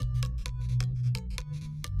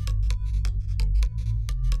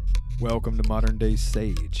Welcome to Modern Day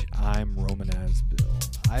Sage. I'm Roman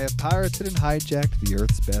Asbill. I have pirated and hijacked the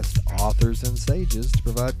Earth's best authors and sages to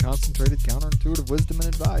provide concentrated counterintuitive wisdom and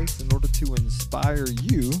advice in order to inspire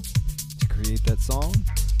you to create that song,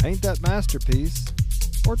 paint that masterpiece,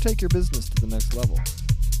 or take your business to the next level.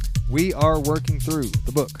 We are working through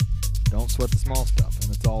the book, Don't Sweat the Small Stuff, and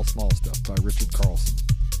it's all small stuff by Richard Carlson.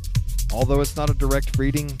 Although it's not a direct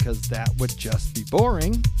reading because that would just be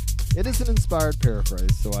boring, it is an inspired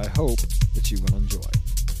paraphrase, so I hope that you will enjoy.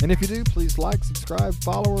 And if you do, please like, subscribe,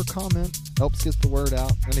 follow, or comment. Helps get the word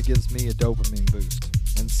out, and it gives me a dopamine boost.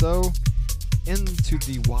 And so, into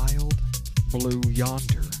the wild blue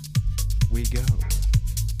yonder we go.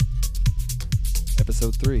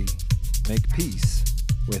 Episode 3, Make Peace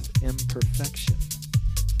with Imperfection.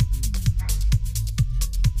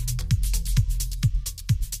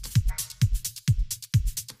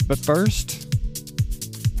 But first,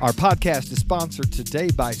 our podcast is sponsored today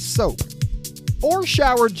by soap or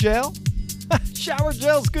shower gel. Shower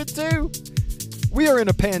gel's good too. We are in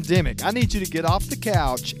a pandemic. I need you to get off the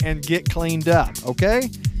couch and get cleaned up, okay?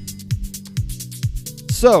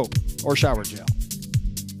 Soap or shower gel.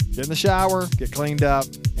 Get in the shower, get cleaned up,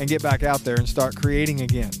 and get back out there and start creating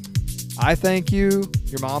again. I thank you.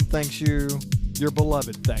 Your mom thanks you. Your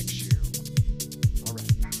beloved thanks you. All right.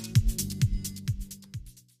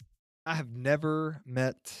 I have never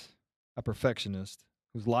met a perfectionist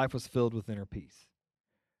whose life was filled with inner peace.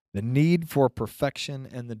 The need for perfection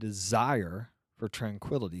and the desire for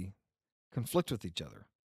tranquility conflict with each other.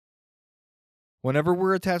 Whenever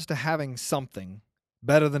we're attached to having something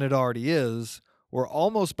better than it already is, we're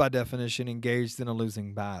almost by definition engaged in a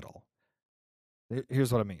losing battle.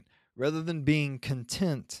 Here's what I mean. Rather than being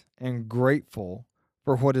content and grateful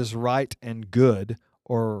for what is right and good,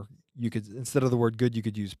 or you could, instead of the word good, you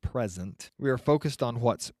could use present. We are focused on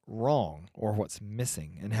what's wrong or what's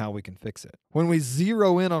missing and how we can fix it. When we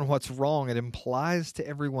zero in on what's wrong, it implies to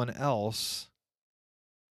everyone else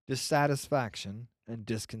dissatisfaction and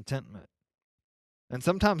discontentment. And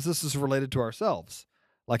sometimes this is related to ourselves.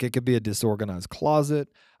 Like it could be a disorganized closet,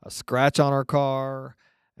 a scratch on our car,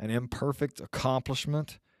 an imperfect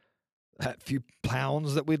accomplishment, that few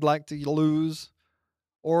pounds that we'd like to lose.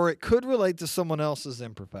 Or it could relate to someone else's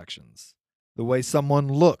imperfections, the way someone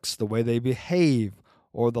looks, the way they behave,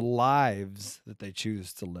 or the lives that they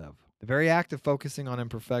choose to live. The very act of focusing on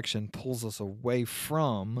imperfection pulls us away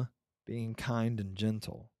from being kind and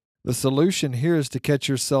gentle. The solution here is to catch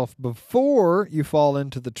yourself before you fall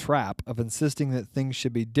into the trap of insisting that things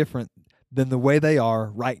should be different than the way they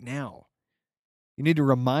are right now. You need to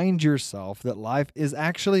remind yourself that life is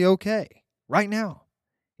actually okay right now.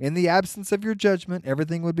 In the absence of your judgment,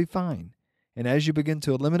 everything would be fine. And as you begin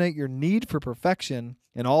to eliminate your need for perfection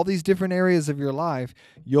in all these different areas of your life,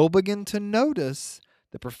 you'll begin to notice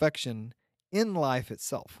the perfection in life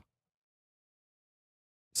itself.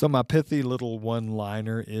 So my pithy little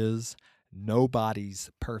one-liner is, nobody's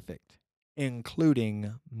perfect,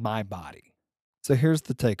 including my body. So here's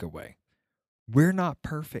the takeaway. We're not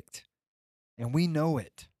perfect, and we know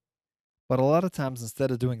it. But a lot of times, instead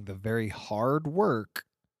of doing the very hard work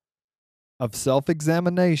of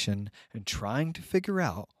self-examination and trying to figure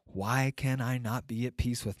out why can I not be at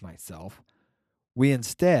peace with myself, we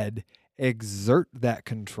instead exert that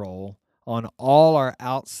control on all our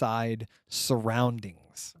outside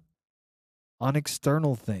surroundings, on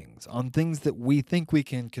external things, on things that we think we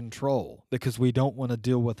can control because we don't want to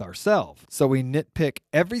deal with ourselves. So we nitpick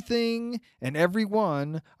everything and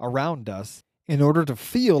everyone around us in order to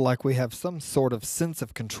feel like we have some sort of sense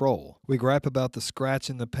of control. We gripe about the scratch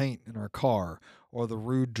in the paint in our car, or the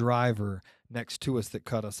rude driver next to us that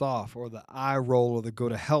cut us off, or the eye roll or the go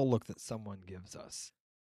to hell look that someone gives us.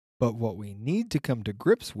 But what we need to come to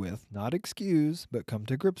grips with, not excuse, but come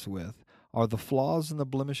to grips with, are the flaws and the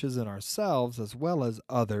blemishes in ourselves as well as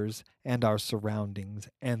others and our surroundings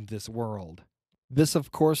and this world. This,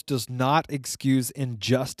 of course, does not excuse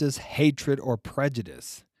injustice, hatred, or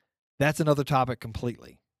prejudice. That's another topic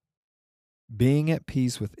completely. Being at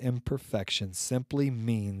peace with imperfection simply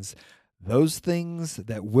means those things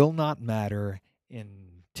that will not matter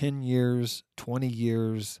in 10 years, 20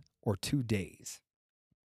 years, or 2 days.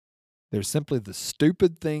 They're simply the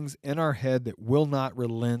stupid things in our head that will not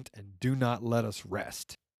relent and do not let us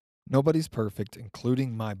rest. Nobody's perfect,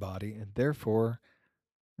 including my body, and therefore,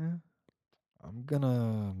 I'm going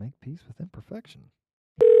to make peace with imperfection.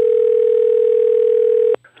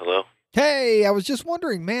 Hello? Hey, I was just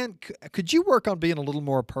wondering, man, could you work on being a little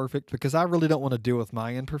more perfect? Because I really don't want to deal with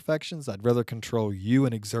my imperfections. I'd rather control you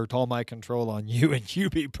and exert all my control on you and you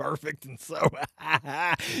be perfect. And so,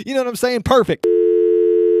 you know what I'm saying? Perfect.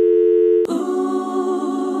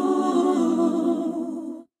 Ooh.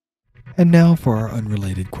 And now for our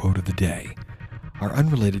unrelated quote of the day. Our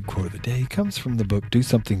unrelated quote of the day comes from the book Do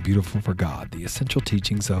Something Beautiful for God, The Essential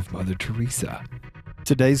Teachings of Mother Teresa.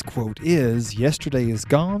 Today's quote is, "Yesterday is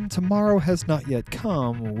gone, tomorrow has not yet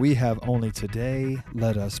come. We have only today.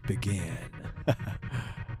 Let us begin."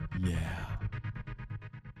 Yeah.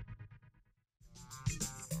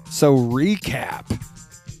 So recap.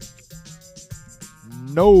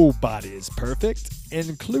 Nobody is perfect,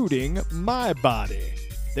 including my body.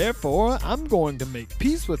 Therefore, I'm going to make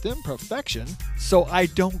peace with imperfection so I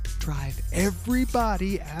don't drive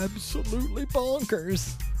everybody absolutely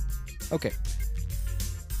bonkers. Okay.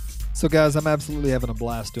 So guys, I'm absolutely having a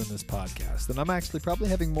blast doing this podcast, and I'm actually probably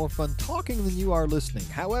having more fun talking than you are listening.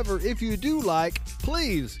 However, if you do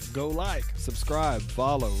please go subscribe,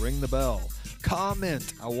 follow, ring the bell,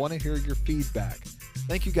 comment. I want to hear your feedback.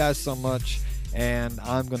 Thank you guys so much, and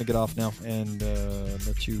I'm going to get off now and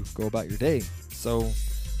let you go about your day. So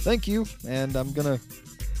thank you, and I'm going to,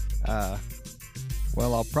 I'll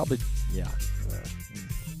probably,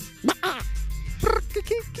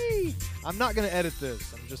 I'm not going to edit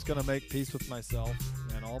this. I'm just going to make peace with myself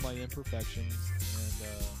and all my imperfections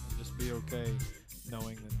and just be okay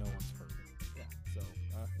knowing that no one's perfect. Yeah, so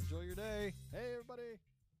enjoy your day. Hey, everybody.